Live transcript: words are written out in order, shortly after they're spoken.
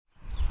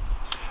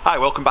Hi,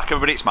 welcome back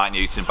everybody, it's Mike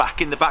Newton, back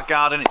in the back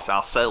garden. It's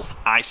our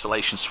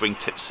self-isolation swing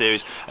tip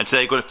series, and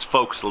today we're going to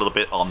focus a little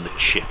bit on the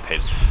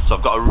chipping. So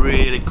I've got a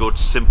really good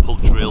simple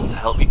drill to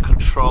help you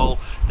control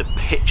the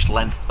pitch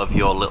length of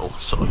your little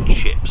sort of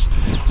chips.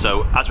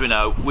 So as we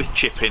know, with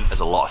chipping there's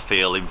a lot of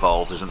feel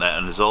involved, isn't there?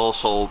 And there's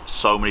also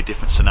so many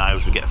different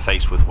scenarios we get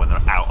faced with when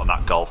they're out on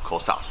that golf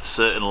course, that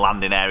certain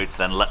landing area to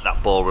then let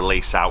that ball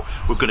release out.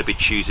 We're going to be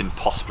choosing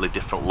possibly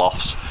different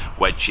lofts,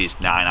 wedges,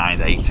 9 irons,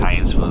 8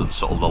 irons for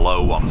sort of the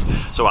low ones.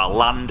 So our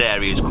land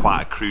area is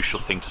quite a crucial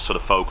thing to sort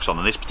of focus on,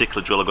 and this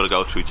particular drill I'm going to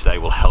go through today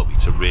will help you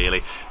to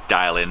really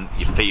dial in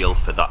your feel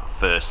for that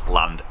first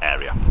land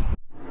area.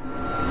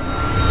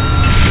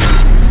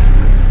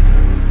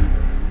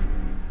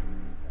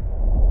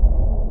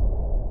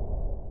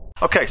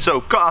 Okay, so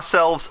we've got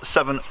ourselves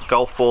 7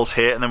 golf balls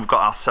here, and then we've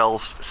got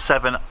ourselves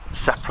 7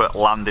 separate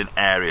landing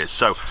areas.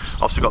 So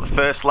obviously we've got the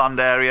first land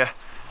area,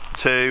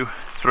 2,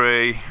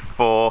 3,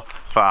 4,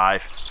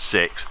 5,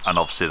 6, and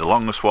obviously the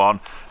longest one,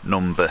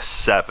 number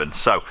 7.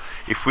 So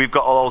if we've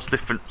got all those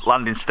different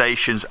landing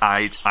stations,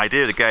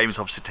 idea of the game is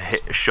obviously to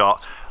hit a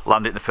shot,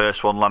 land it in the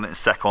first one, land it in the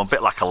second one, a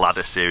bit like a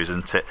ladder series,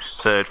 isn't it?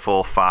 3rd,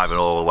 4th, 5, and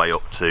all the way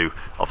up to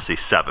obviously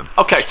 7.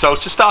 Okay, so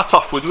to start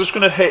off with, we're just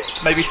going to hit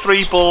maybe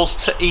 3 balls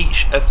to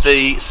each of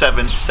the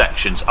 7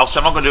 sections. Obviously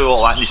I'm not going to do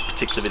all that in this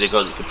particular video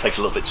because it could take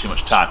a little bit too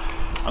much time.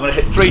 I'm going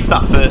to hit 3 to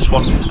that first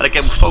one, and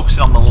again we're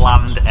focusing on the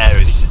land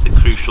area. This is the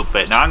crucial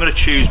bit. Now I'm going to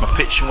choose my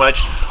pitching wedge.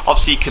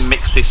 Obviously you can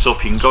mix this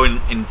up, you can go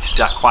into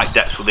that quite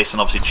depth with this and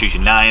obviously choose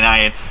your 9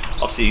 iron.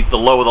 Obviously the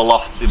lower the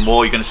loft, the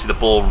more you're going to see the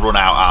ball run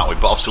out, aren't we?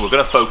 But obviously we're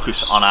going to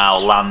focus on our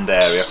land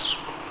area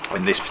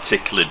in this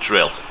particular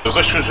drill. We're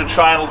just going to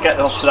try and get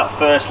obviously that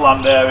first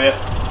land area,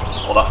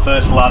 or that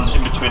first land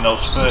in between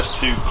those first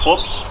 2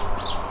 clubs.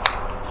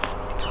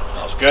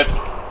 That's good.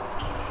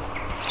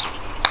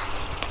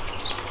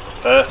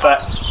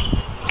 Perfect.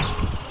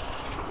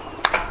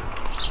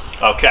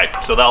 Okay,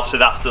 so obviously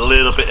that's a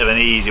little bit of an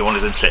easy one,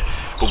 isn't it?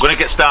 We're going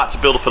to start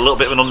to build up a little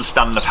bit of an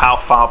understanding of how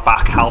far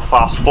back, how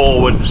far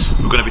forward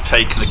we're going to be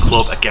taking the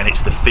club. Again,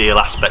 it's the feel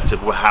aspect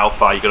of how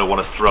far you're going to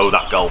want to throw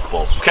that golf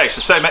ball. Okay,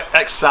 so same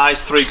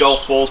exercise, 3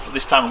 golf balls, but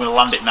this time I'm going to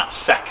land it in that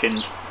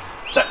second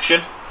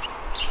section.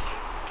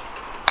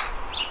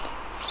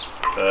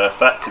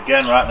 Perfect,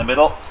 again right in the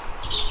middle.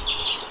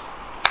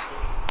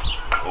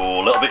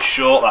 Oh, a little bit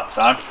short that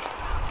time.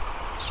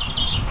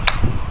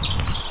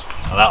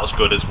 And that was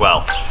good as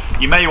well.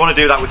 You may want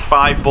to do that with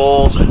 5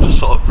 balls and just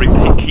sort of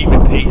keep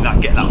repeating that,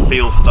 getting that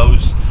feel for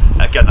those,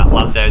 getting that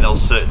land area in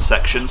those certain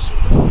sections.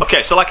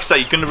 Okay, so like I say,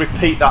 you're going to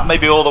repeat that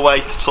maybe all the way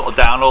sort of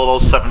down all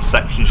those 7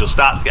 sections. You'll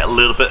start to get a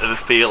little bit of a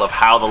feel of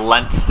how the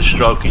length of the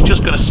stroke is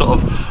just going to sort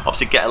of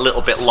obviously get a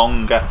little bit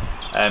longer,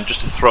 just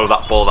to throw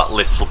that ball that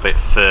little bit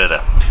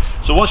further.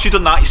 So once you've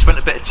done that, you spent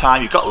a bit of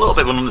time, you've got a little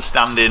bit of an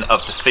understanding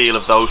of the feel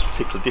of those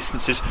particular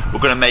distances. We're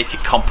going to make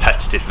it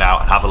competitive now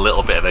and have a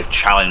little bit of a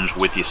challenge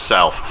with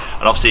yourself.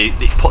 And obviously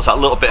it puts that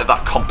little bit of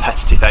that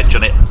competitive edge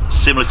on it,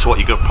 similar to what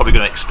you're probably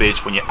going to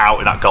experience when you're out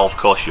in that golf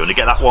course. You only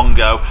get that one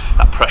go,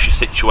 that pressure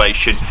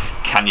situation.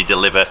 Can you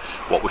deliver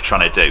what we're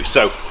trying to do?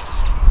 So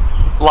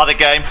ladder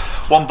game,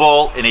 1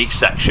 ball in each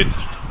section.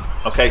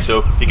 Okay, so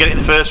if you get it in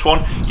the first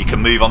one, you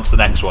can move on to the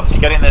next one. If you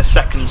get it in the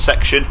second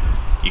section,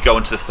 you go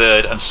into the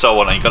 3rd, and so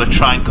on, and you've got to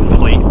try and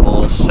complete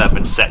all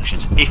 7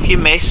 sections. If you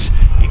miss,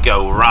 you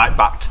go right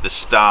back to the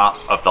start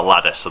of the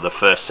ladder, so the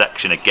first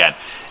section again.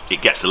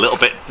 It gets a little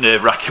bit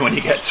nerve-wracking when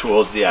you get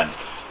towards the end.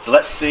 So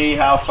let's see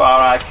how far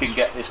I can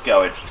get this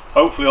going.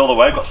 Hopefully all the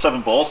way. I've got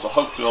 7 balls, so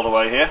hopefully all the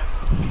way here.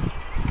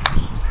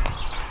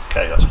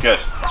 Okay, that's good.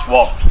 That's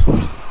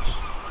 1.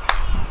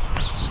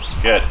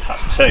 Good,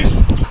 that's 2.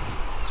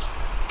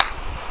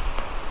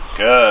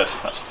 Good,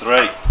 that's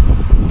 3.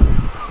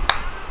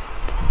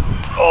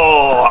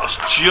 Oh, that was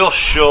just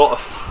short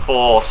of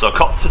 4, so I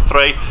got to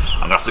 3. I'm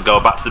going to have to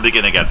go back to the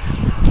beginning again.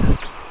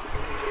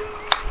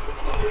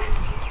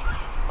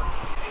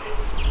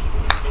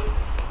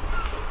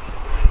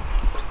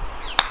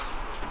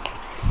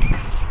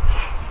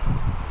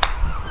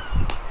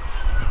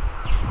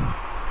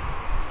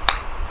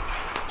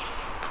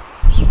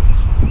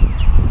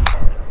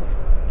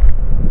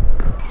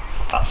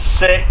 That's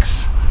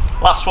 6.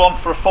 Last one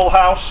for a full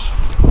house.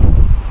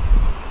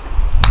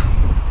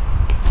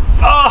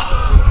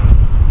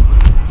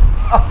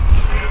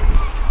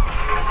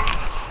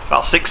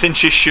 About 6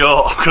 inches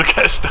short. I'm going to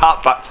get a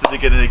start back to the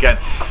beginning again.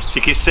 So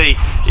you can see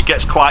it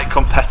gets quite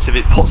competitive.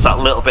 It puts that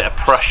little bit of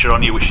pressure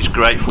on you, which is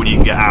great for when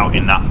you get out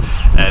in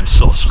that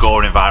sort of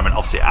scoring environment,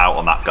 obviously out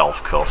on that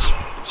golf course.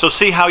 So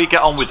see how you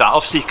get on with that.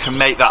 Obviously you can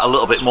make that a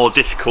little bit more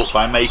difficult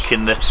by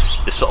making the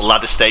sort of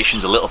ladder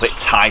stations a little bit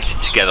tighter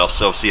together.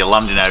 So obviously your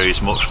landing area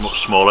is much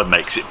smaller,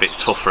 makes it a bit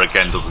tougher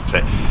again, doesn't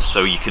it?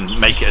 So you can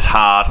make it as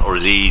hard or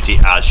as easy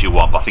as you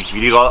want. But I think if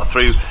you go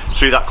through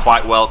that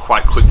quite well,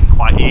 quite quickly,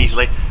 quite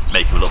easily,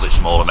 make it a little bit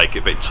smaller, make it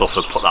a bit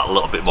tougher, put that a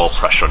little bit more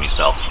pressure on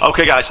yourself.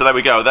 Okay guys, so there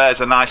we go. There's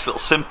a nice little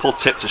simple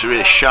tip to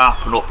really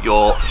sharpen up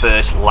your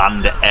first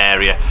land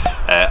area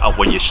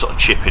when you're sort of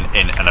chipping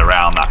in and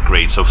around that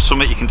green. So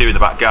something you can do in the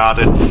back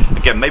garden.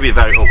 Again, maybe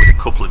vary it up with a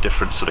couple of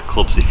different sort of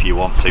clubs if you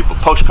want to. But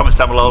post comments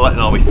down below, let me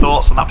know your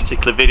thoughts on that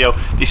particular video.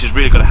 This is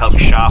really going to help you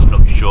sharpen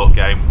up your short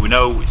game. We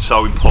know it's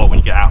so important when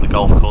you get out on the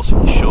golf course.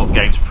 If the short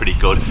game's pretty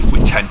good,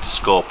 we tend to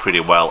score pretty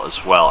well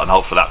as well, and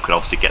hopefully that could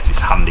obviously get this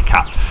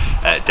handicap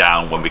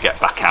down when we get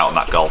back out on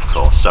that golf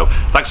course. So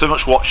thanks so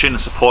much for watching and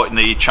supporting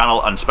the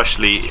channel, and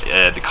especially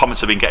the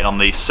comments I've been getting on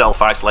the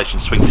self-isolation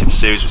swing tips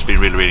series. It's been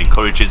really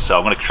encouraging, so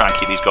I'm going to try and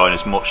keep these going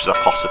as much as I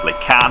possibly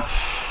can.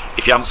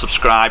 If you haven't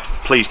subscribed,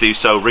 please do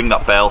so. Ring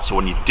that bell so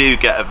when you do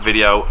get a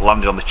video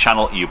landed on the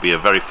channel, you'll be the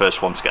very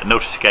first one to get a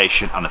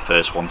notification and the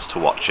first ones to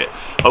watch it.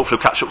 Hopefully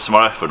we'll catch up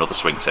tomorrow for another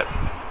swing tip.